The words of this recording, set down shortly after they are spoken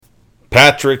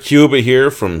Patrick Huba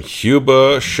here from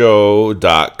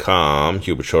hubashow.com.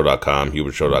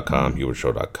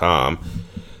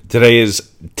 Today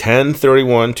is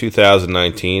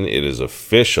 10/31/2019. It is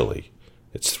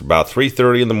it's about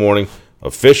 3:30 in the morning,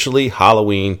 officially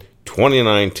Halloween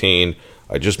 2019.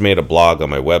 I just made a blog on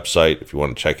my website. If you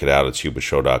want to check it out, it's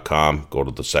hubashow.com. Go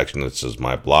to the section that says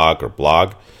my blog or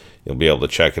blog. You'll be able to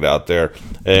check it out there.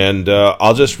 And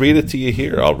I'll just read it to you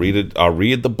here. I'll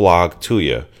read the blog to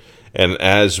you. And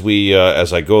as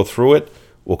I go through it,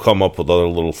 we'll come up with other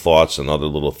little thoughts and other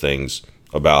little things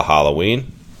about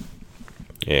Halloween.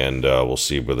 And we'll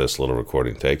see where this little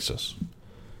recording takes us.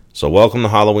 So welcome to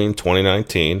Halloween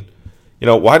 2019. You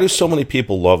know, why do so many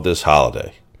people love this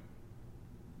holiday?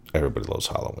 Everybody loves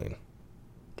Halloween.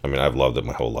 I mean, I've loved it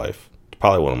my whole life. It's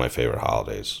probably one of my favorite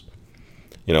holidays.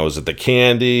 You know, is it the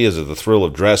candy? Is it the thrill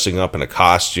of dressing up in a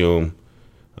costume?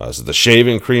 Is it the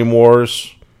shaving cream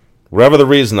wars? Whatever the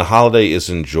reason, the holiday is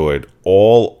enjoyed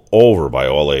all over by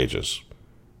all ages.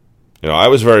 You know, I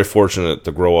was very fortunate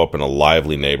to grow up in a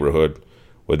lively neighborhood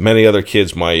with many other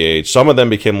kids my age. Some of them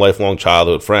became lifelong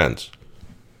childhood friends.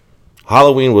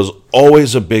 Halloween was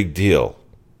always a big deal,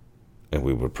 and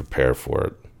we would prepare for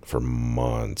it for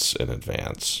months in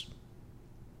advance.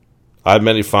 I have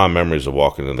many fond memories of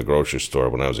walking in the grocery store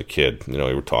when I was a kid. You know,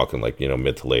 we were talking like,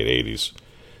 mid to late 80s.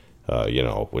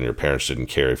 When your parents didn't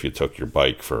care if you took your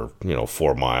bike for,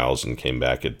 4 miles and came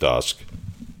back at dusk.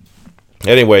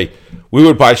 Anyway, we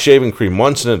would buy shaving cream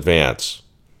months in advance.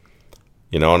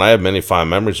 And I have many fond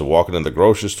memories of walking in the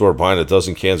grocery store, buying a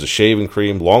dozen cans of shaving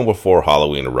cream long before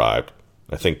Halloween arrived.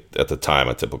 I think at the time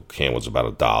a typical can was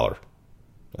about $1.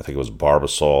 I think it was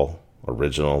Barbasol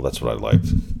original. That's what I liked.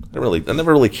 I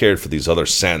never really cared for these other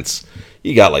scents.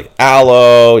 You got like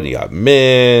aloe, and you got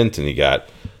mint, and you got,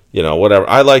 whatever.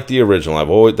 I like the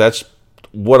original. That's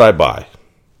what I buy.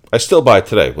 I still buy it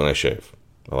today when I shave.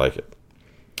 I like it.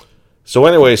 So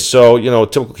anyway, a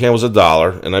typical can was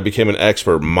 $1, and I became an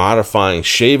expert modifying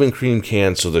shaving cream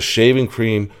cans so the shaving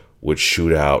cream would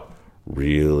shoot out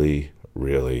really,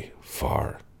 really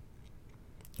far.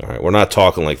 All right, we're not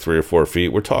talking like 3 or 4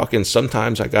 feet. We're talking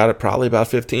sometimes I got it probably about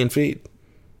 15 feet.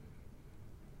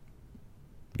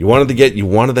 You wanted to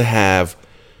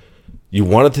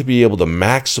be able to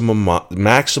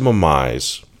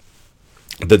maximize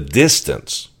the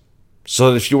distance so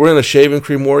that if you were in a shaving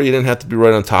cream war, you didn't have to be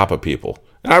right on top of people.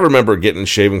 And I remember getting in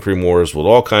shaving cream wars with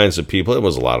all kinds of people. It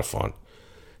was a lot of fun.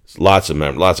 Just a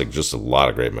lot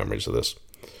of great memories of this.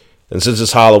 And since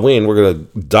it's Halloween, we're going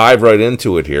to dive right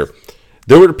into it here.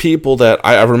 There were people that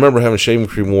I remember having shaving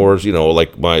cream wars.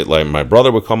 Like my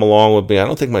brother would come along with me. I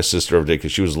don't think my sister ever did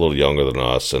because she was a little younger than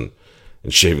us. And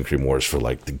shaving cream wars for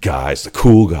like the guys, the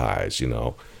cool guys,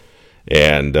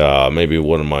 And maybe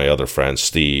one of my other friends,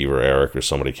 Steve or Eric or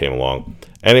somebody came along.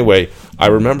 Anyway, I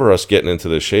remember us getting into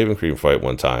this shaving cream fight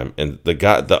one time, and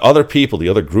the other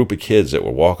group of kids that were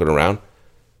walking around,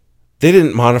 they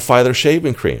didn't modify their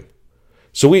shaving cream.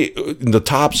 So the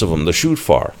tops of them, the shoot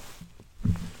far.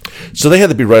 So they had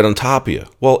to be right on top of you.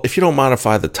 Well, if you don't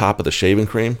modify the top of the shaving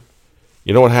cream,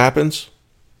 you know what happens?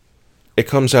 It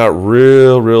comes out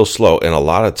real, real slow. And a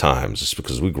lot of times, it's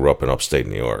because we grew up in upstate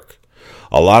New York.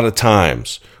 A lot of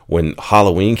times when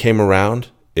Halloween came around,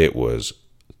 it was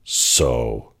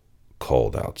so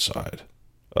cold outside.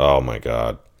 Oh my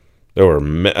God.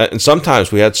 And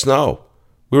sometimes we had snow.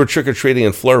 We were trick-or-treating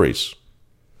in flurries.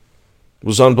 It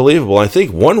was unbelievable. I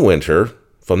think one winter,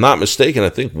 if I'm not mistaken, I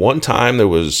think one time there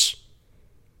was,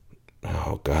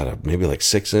 maybe like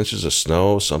 6 inches of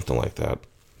snow, something like that.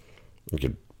 You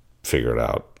could figure it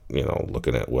out,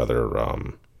 looking at weather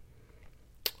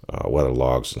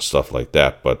logs and stuff like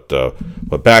that. But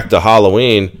back to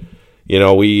Halloween,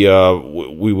 we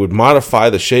would modify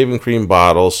the shaving cream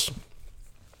bottles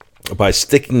by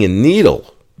sticking a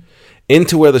needle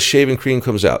into where the shaving cream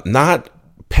comes out, not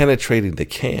penetrating the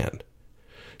can,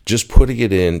 just putting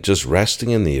it in, just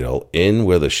resting a needle in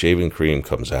where the shaving cream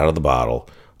comes out of the bottle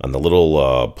on the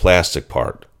little plastic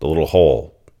part, the little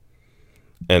hole.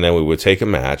 And then we would take a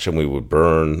match and we would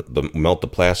melt the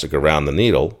plastic around the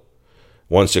needle.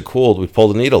 Once it cooled, we'd pull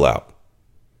the needle out.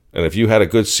 And if you had a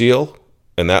good seal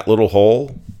and that little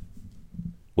hole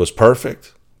was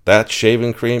perfect, that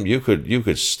shaving cream, you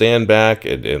could stand back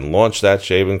and launch that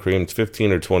shaving cream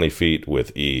 15 or 20 feet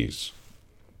with ease.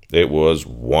 It was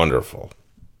wonderful.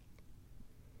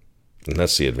 And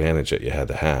that's the advantage that you had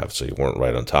to have, so you weren't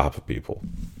right on top of people.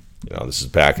 This is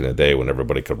back in the day when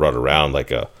everybody could run around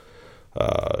like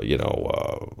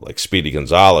like Speedy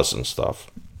Gonzalez and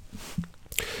stuff.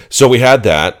 So we had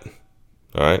that,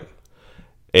 all right,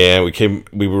 and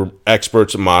we were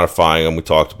experts at modifying them. We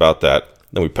talked about that.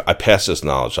 Then I passed this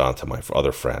knowledge on to my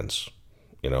other friends,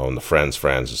 and the friends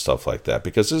and stuff like that,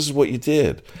 because this is what you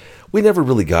did. We never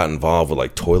really got involved with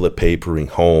like toilet papering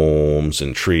homes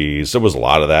and trees. There was a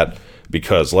lot of that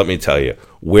because let me tell you,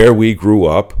 where we grew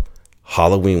up,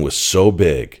 Halloween was so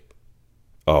big.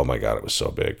 Oh my God, it was so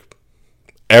big.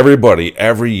 Everybody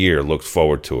every year looked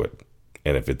forward to it.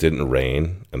 And if it didn't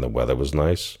rain and the weather was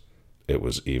nice, it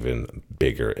was even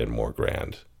bigger and more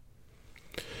grand.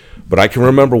 But I can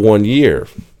remember one year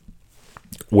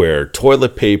where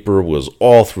toilet paper was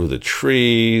all through the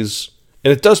trees.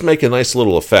 And it does make a nice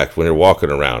little effect when you're walking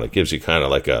around. It gives you kind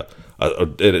of like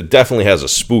it definitely has a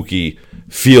spooky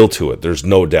feel to it. There's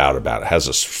no doubt about it. It has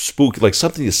a spooky, like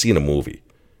something you see in a movie,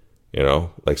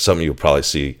 like something you'll probably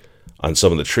see on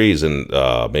some of the trees in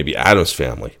maybe Addams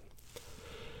Family.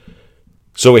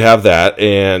 So we have that.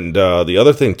 And the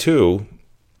other thing too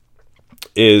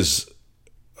is,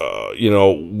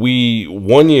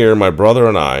 one year, my brother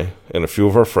and I and a few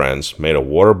of our friends made a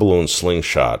water balloon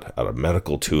slingshot out of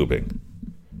medical tubing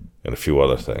and a few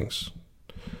other things.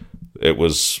 It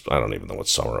was, I don't even know what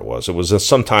summer it was. It was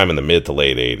sometime in the mid to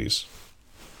late 80s,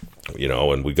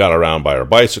 and we got around by our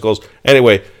bicycles.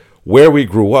 Anyway, where we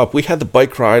grew up, we had the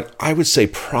bike ride, I would say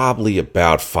probably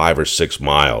about 5 or 6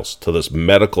 miles to this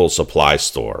medical supply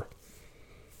store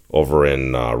over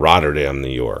in Rotterdam, New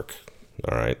York.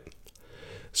 All right.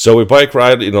 So we bike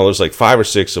ride, there's like 5 or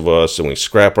 6 of us, and we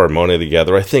scrap our money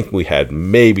together. I think we had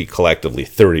maybe collectively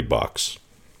 $30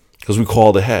 because we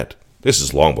called ahead. This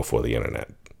is long before the internet.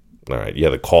 All right. You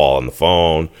had to call on the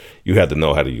phone. You had to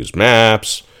know how to use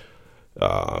maps.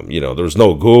 There was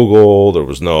no Google. There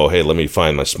was no, hey, let me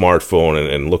find my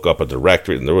smartphone and look up a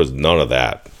directory. And there was none of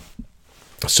that.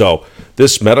 So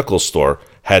this medical store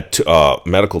had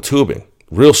medical tubing,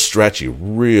 real stretchy,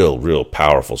 real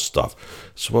powerful stuff.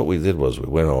 So what we did was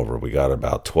we got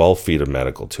about 12 feet of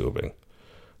medical tubing.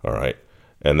 All right.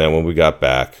 And then when we got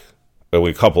back,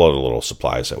 a couple other little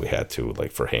supplies that we had too,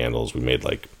 like for handles. We made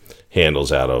like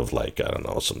handles out of like, I don't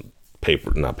know, some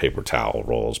paper, not paper towel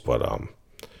rolls, but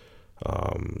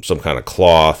some kind of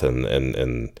cloth.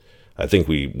 And I think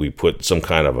we put some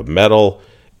kind of a metal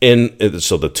in,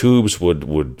 so the tubes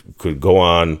could go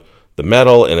on the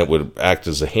metal and it would act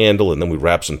as a handle, and then we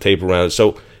wrap some tape around it.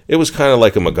 So it was kind of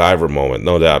like a MacGyver moment,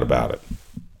 no doubt about it,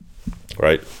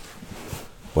 right?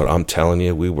 But I'm telling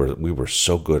you, we were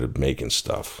so good at making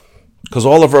stuff because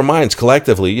all of our minds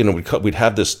collectively, we'd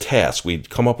have this task. We'd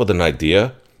come up with an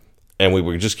idea, and we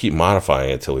would just keep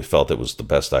modifying it until we felt it was the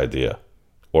best idea,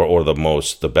 or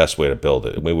the best way to build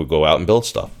it. And we would go out and build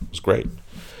stuff. It was great.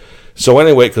 So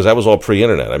anyway, because that was all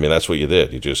pre-internet. I mean, that's what you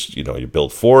did. You just, you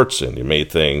built forts and you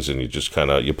made things and you just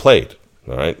you played,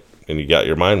 all right? And you got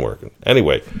your mind working.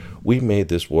 Anyway, we made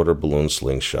this water balloon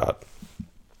slingshot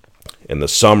in the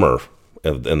summer,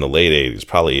 in the late 80s,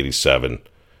 probably 87,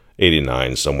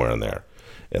 89, somewhere in there.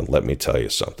 And let me tell you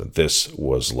something. This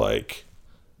was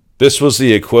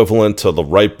the equivalent to the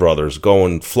Wright brothers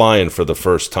flying for the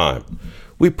first time.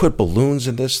 We put balloons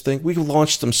in this thing. We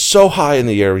launched them so high in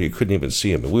the air you couldn't even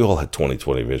see them. And we all had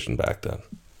 20/20 vision back then.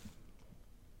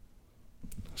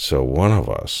 So one of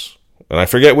us, and I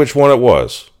forget which one it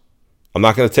was. I'm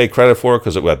not going to take credit for it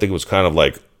because I think it was kind of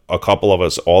like a couple of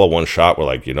us all at one shot were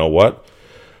like, you know what?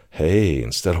 Hey,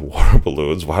 instead of water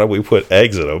balloons, why don't we put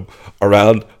eggs in them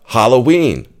around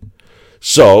Halloween?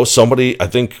 So I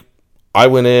think I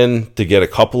went in to get a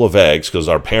couple of eggs because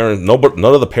our parents,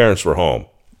 none of the parents were home.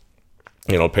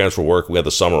 Parents were working. We had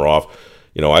the summer off.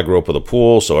 I grew up with a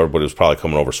pool, so everybody was probably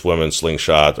coming over swimming,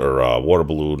 slingshot, or water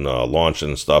balloon launching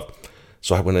and stuff.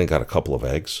 So I went in and got a couple of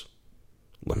eggs.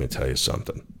 Let me tell you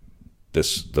something.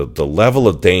 The level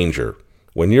of danger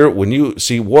when you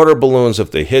see water balloons,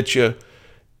 if they hit you,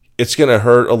 it's gonna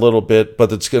hurt a little bit,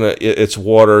 but it's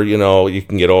water. You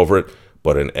can get over it.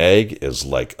 But an egg is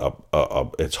like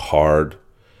it's hard,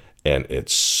 and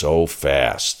it's so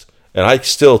fast. And I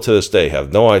still, to this day,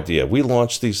 have no idea. We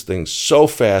launched these things so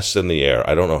fast in the air,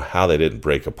 I don't know how they didn't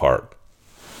break apart.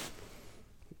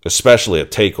 Especially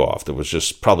at takeoff. There was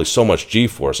just probably so much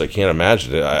G-force, I can't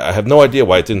imagine it. I have no idea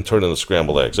why it didn't turn into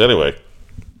scrambled eggs. Anyway,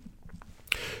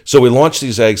 so we launched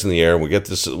these eggs in the air, and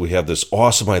we have this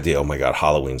awesome idea. Oh my God,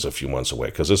 Halloween's a few months away,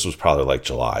 because this was probably like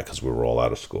July, because we were all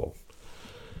out of school.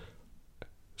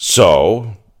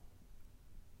 So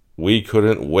we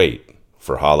couldn't wait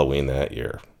for Halloween that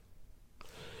year.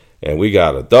 And we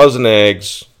got a dozen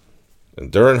eggs,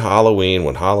 and during Halloween,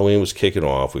 when Halloween was kicking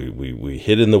off, we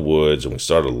hid in the woods, and we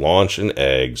started launching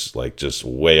eggs, like just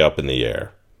way up in the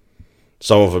air.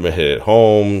 Some of them hit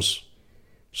homes,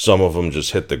 some of them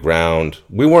just hit the ground.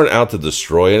 We weren't out to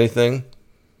destroy anything.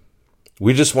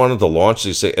 We just wanted to launch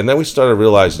these things. And then we started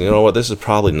realizing, you know what, this is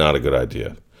probably not a good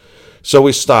idea. So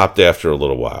we stopped after a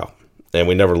little while. And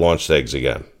we never launched eggs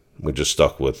again. We just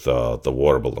stuck with the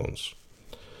water balloons.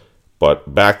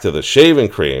 But back to the shaving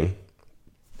cream.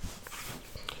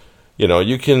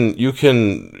 You can,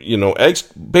 eggs,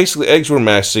 basically eggs were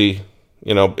messy,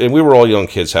 and we were all young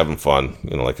kids having fun,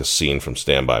 like a scene from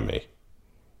Stand By Me.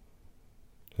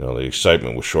 The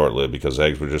excitement was short-lived because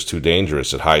eggs were just too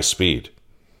dangerous at high speed.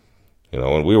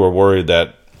 And we were worried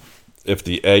that if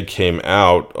the egg came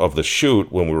out of the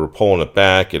chute when we were pulling it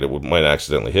back, it might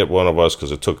accidentally hit one of us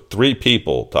because it took 3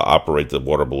 people to operate the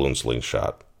water balloon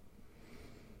slingshot.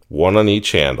 1 on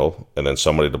each handle, and then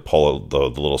somebody to pull the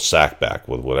little sack back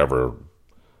with whatever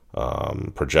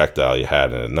projectile you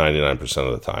had. And 99%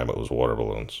 of the time, it was water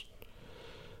balloons.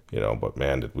 But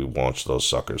man, did we launch those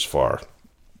suckers far.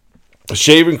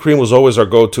 Shaving cream was always our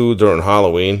go-to during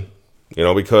Halloween,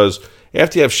 because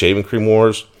after you have shaving cream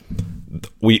wars,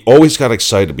 we always got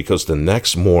excited because the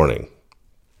next morning,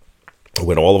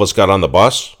 when all of us got on the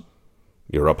bus,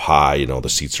 you're up high, the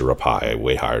seats are up high,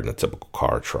 way higher than a typical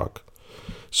car or truck.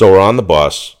 So we're on the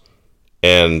bus,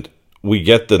 and we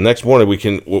get the next morning,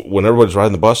 when everybody's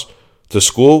riding the bus to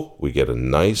school, we get a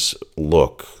nice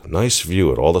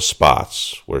view at all the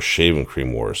spots where shaving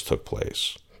cream wars took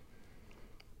place.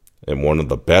 And one of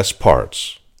the best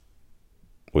parts,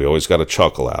 we always got a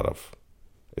chuckle out of,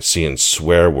 is seeing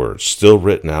swear words still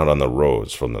written out on the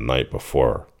roads from the night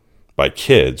before by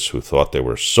kids who thought they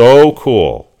were so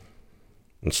cool.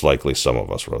 It's likely some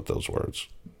of us wrote those words.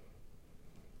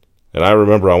 And I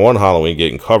remember on one Halloween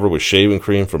getting covered with shaving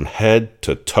cream from head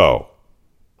to toe.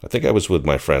 I think I was with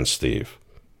my friend Steve.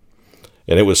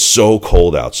 And it was so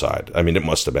cold outside. I mean, it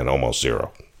must have been almost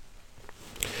 0.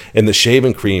 And the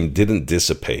shaving cream didn't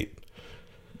dissipate.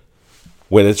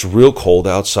 When it's real cold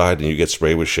outside and you get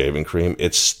sprayed with shaving cream,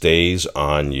 it stays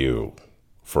on you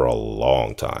for a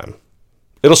long time.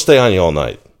 It'll stay on you all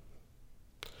night.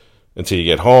 Until you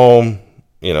get home.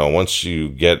 Once you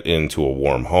get into a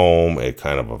warm home, it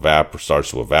kind of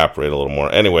starts to evaporate a little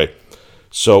more. Anyway,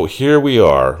 so here we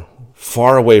are,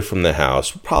 far away from the house,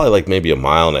 probably like maybe a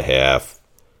mile and a half,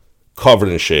 covered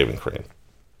in shaving cream.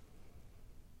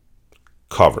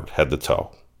 Covered, head to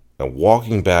toe. And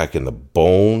walking back in the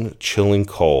bone-chilling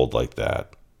cold like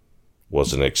that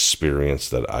was an experience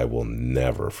that I will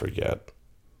never forget.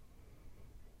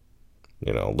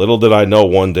 Little did I know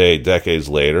one day, decades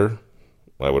later,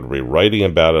 I would be writing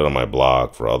about it on my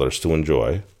blog for others to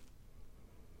enjoy.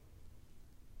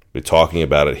 Be talking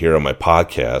about it here on my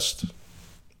podcast.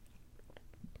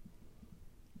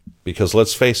 Because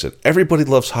let's face it, everybody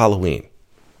loves Halloween.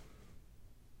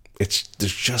 There's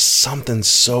just something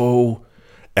so,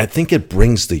 I think it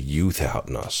brings the youth out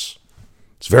in us.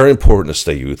 It's very important to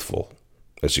stay youthful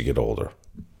as you get older.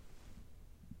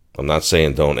 I'm not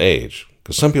saying don't age,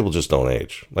 because some people just don't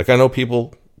age. Like I know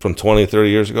people from 20, 30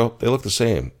 years ago, they look the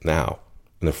same now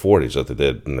in their 40s that they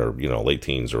did in their late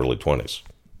teens, early 20s.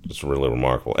 It's really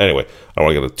remarkable. Anyway, I don't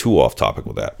want to get too off topic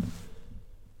with that.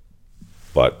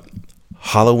 But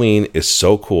Halloween is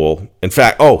so cool. In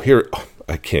fact, I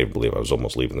can't even believe I was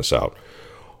almost leaving this out.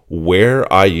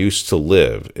 Where I used to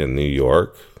live in New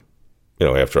York,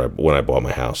 when I bought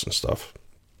my house and stuff,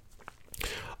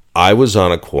 I was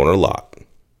on a corner lot,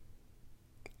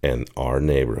 and our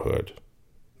neighborhood,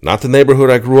 not the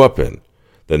neighborhood I grew up in,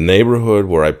 the neighborhood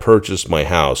where I purchased my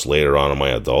house later on in my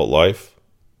adult life,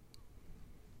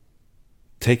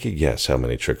 take a guess how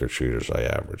many trick-or-treaters I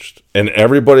averaged. And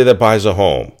everybody that buys a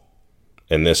home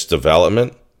in this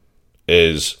development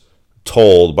is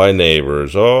told by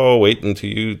neighbors, wait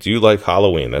until do you like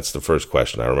Halloween? That's the first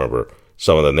question. I remember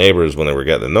some of the neighbors, when they were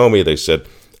getting to know me, they said,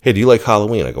 hey, do you like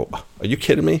Halloween? I go, are you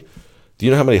kidding me? Do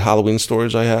you know how many Halloween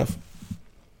stories I have?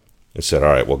 They said, all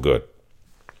right, well, good.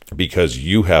 Because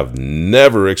you have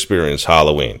never experienced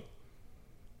Halloween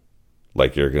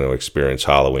like you're going to experience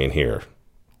Halloween here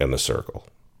in the circle.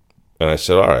 And I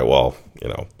said, all right, well,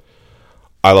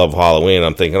 I love Halloween.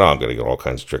 I'm thinking, I'm going to get all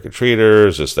kinds of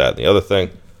trick-or-treaters, this, that, and the other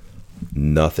thing.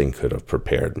 Nothing could have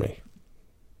prepared me.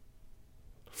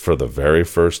 For the very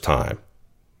first time,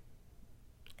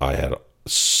 I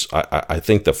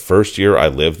think the first year I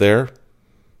lived there,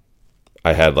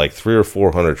 I had like 300 or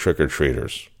 400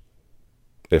 trick-or-treaters,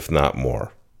 if not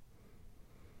more.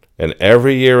 And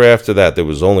every year after that, there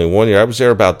was only one year. I was there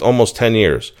about almost 10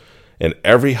 years. And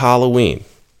every Halloween,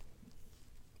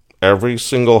 every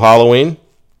single Halloween,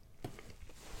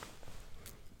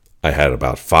 I had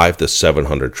about 500 to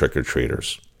 700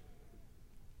 trick-or-treaters.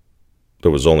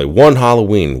 There was only one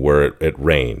Halloween where it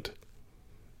rained.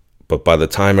 But by the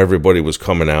time everybody was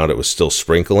coming out, it was still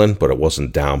sprinkling, but it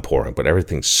wasn't downpouring. But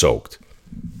everything soaked.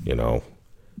 you know.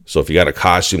 So if you got a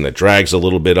costume that drags a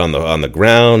little bit on the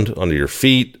ground, under your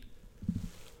feet,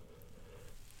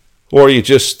 or you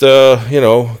just,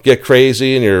 get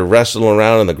crazy and you're wrestling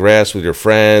around in the grass with your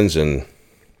friends and,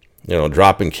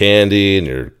 dropping candy and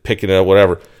you're picking it up,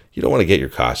 whatever, you don't want to get your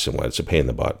costume wet. It's a pain in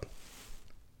the butt,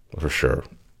 for sure.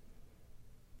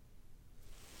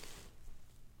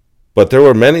 But there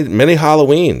were many, many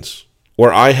Halloweens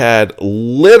where I had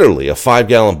literally a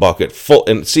 5-gallon bucket full.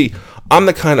 And see, I'm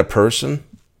the kind of person,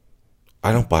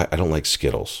 I don't like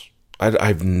Skittles.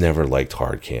 I've never liked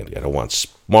hard candy. I don't want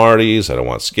Smarties. I don't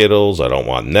want Skittles. I don't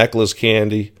want necklace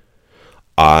candy.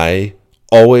 I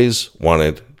always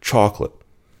wanted chocolate.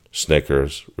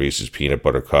 Snickers, Reese's Peanut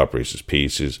Butter Cup, Reese's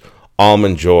Pieces,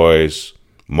 Almond Joys,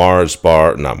 Milky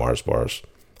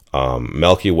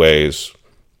Ways.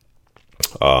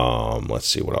 Let's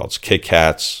see what else. Kit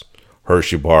Kats,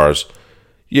 Hershey bars.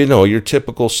 Your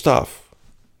typical stuff.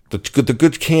 The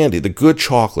good candy, the good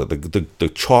chocolate,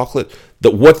 the chocolate,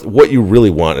 what you really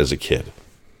want as a kid.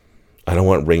 I don't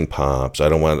want ring pops. I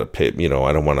don't want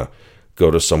to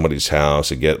go to somebody's house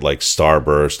and get like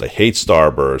Starburst. I hate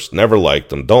Starburst. Never liked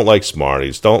them. Don't like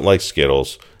Smarties. Don't like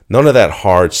Skittles. None of that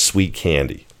hard, sweet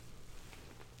candy.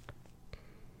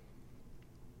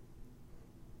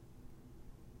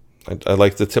 I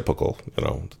like the typical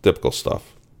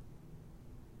stuff.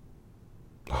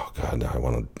 Oh, God, now I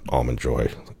want an Almond Joy.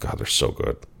 God, they're so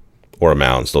good. Or a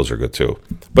Mounds, those are good too.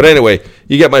 But anyway,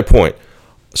 you get my point.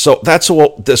 So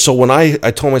so when I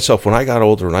told myself when I got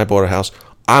older and I bought a house,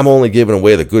 I'm only giving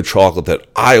away the good chocolate that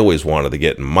I always wanted to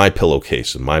get in my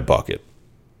pillowcase, in my bucket.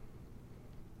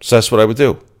 So that's what I would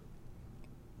do.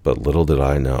 But little did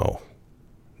I know.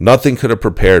 Nothing could have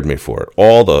prepared me for it.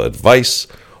 All the advice,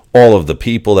 all of the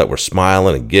people that were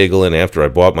smiling and giggling after I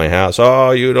bought my house.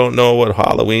 Oh, you don't know what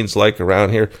Halloween's like around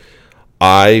here.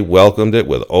 I welcomed it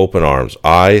with open arms.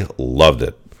 I loved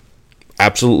it.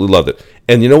 Absolutely loved it.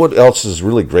 And you know what else is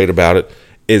really great about it?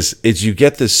 Is you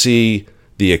get to see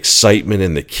the excitement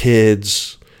in the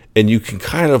kids, and you can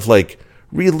kind of like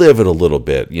relive it a little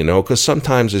bit, because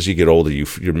sometimes as you get older,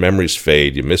 your memories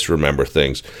fade, you misremember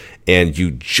things, and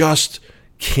you just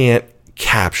can't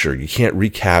recapture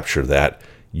that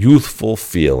youthful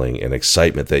feeling and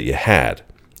excitement that you had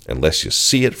unless you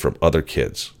see it from other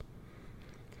kids.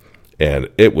 And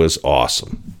it was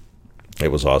awesome.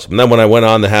 It was awesome. And then when I went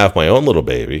on to have my own little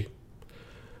baby,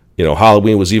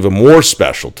 Halloween was even more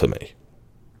special to me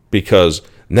because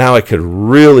now I could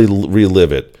really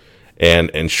relive it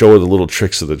and show her the little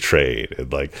tricks of the trade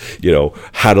and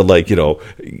how to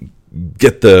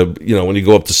get when you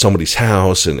go up to somebody's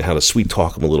house and how to sweet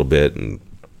talk them a little bit, and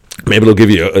maybe they'll give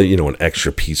you an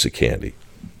extra piece of candy.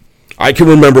 I can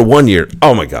remember one year.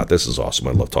 Oh my God, this is awesome.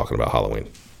 I love talking about Halloween.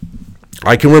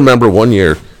 I can remember one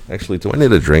year. Actually, do I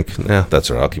need a drink? Nah, that's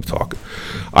all right. I'll keep talking.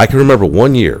 I can remember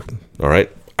one year. All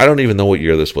right. I don't even know what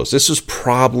year this was. This was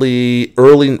probably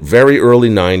very early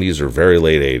 90s or very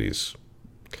late 80s.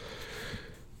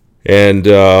 And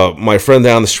my friend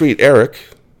down the street, Eric,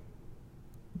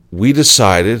 we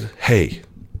decided, hey,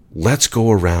 let's go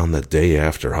around the day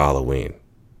after Halloween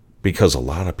because a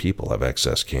lot of people have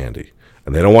excess candy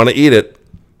and they don't want to eat it.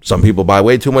 Some people buy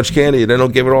way too much candy and they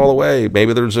don't give it all away.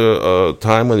 Maybe there's a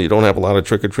time when you don't have a lot of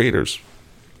trick-or-treaters.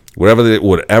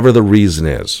 Whatever the reason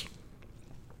is.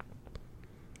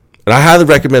 And I highly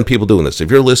recommend people doing this.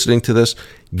 If you're listening to this,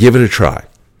 give it a try.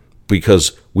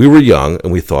 Because we were young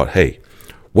and we thought, hey,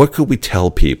 what could we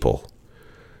tell people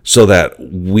so that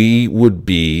we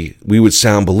would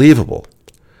sound believable?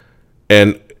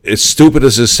 And as stupid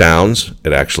as this sounds,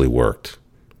 it actually worked.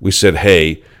 We said,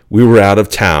 hey, we were out of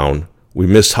town. We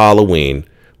missed Halloween.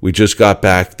 We just got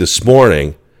back this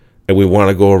morning and we want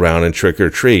to go around and trick or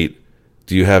treat.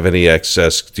 Do you have any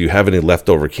excess? Do you have any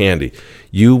leftover candy?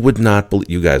 You would not believe.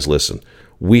 You guys, listen.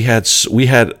 We had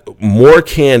more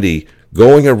candy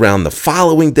going around the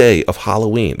following day of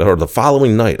Halloween or the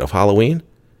following night of Halloween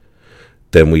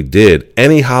than we did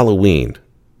any Halloween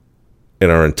in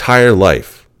our entire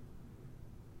life.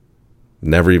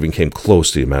 Never even came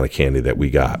close to the amount of candy that we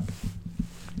got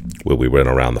when we went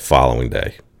around the following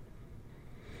day.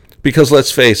 Because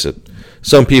let's face it,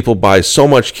 some people buy so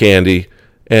much candy.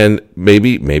 And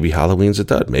maybe Halloween's a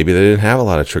dud. Maybe they didn't have a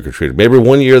lot of trick-or-treaters. Maybe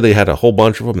one year they had a whole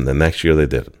bunch of them, and the next year they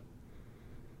didn't.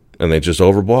 And they just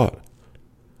overbought.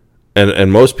 And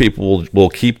most people will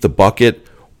keep the bucket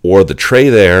or the tray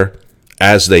there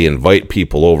as they invite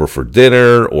people over for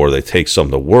dinner, or they take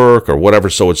some to work, or whatever.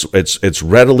 So it's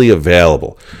readily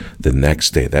available. The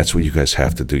next day, that's what you guys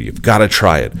have to do. You've got to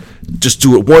try it. Just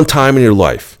do it one time in your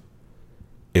life.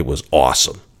 It was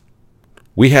awesome.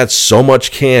 We had so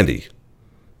much candy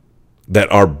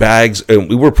that our bags, and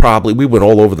we went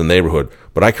all over the neighborhood,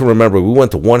 but I can remember we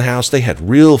went to one house, they had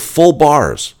real full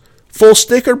bars, full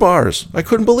Snicker bars. I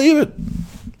couldn't believe it.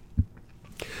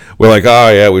 We're like, oh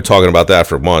yeah, we were talking about that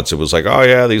for months. It was like, oh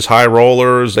yeah, these high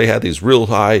rollers, they had these real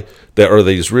high,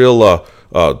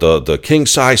 the king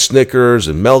size Snickers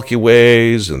and Milky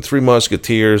Ways and Three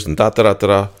Musketeers and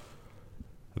da.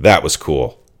 That was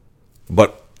cool.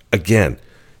 But again,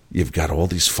 you've got all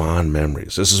these fond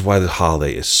memories. This is why the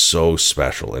holiday is so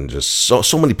special, and just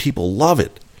so many people love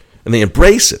it and they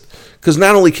embrace it. Because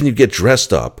not only can you get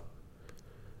dressed up,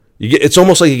 it's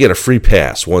almost like you get a free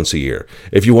pass once a year.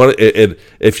 If you want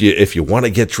to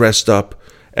get dressed up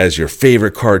as your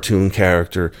favorite cartoon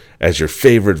character, as your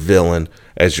favorite villain,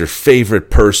 as your favorite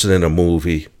person in a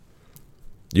movie,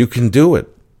 you can do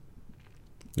it.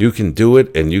 You can do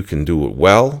it, and you can do it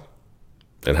well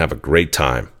and have a great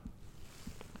time.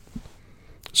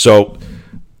 So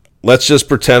let's just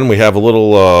pretend we have a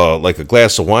little, like a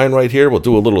glass of wine right here. We'll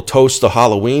do a little toast to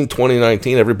Halloween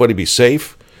 2019. Everybody be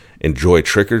safe. Enjoy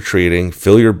trick-or-treating.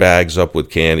 Fill your bags up with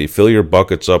candy. Fill your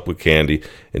buckets up with candy.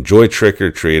 Enjoy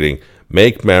trick-or-treating.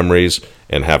 Make memories,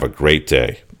 and have a great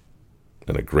day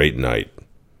and a great night.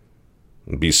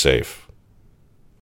 And be safe.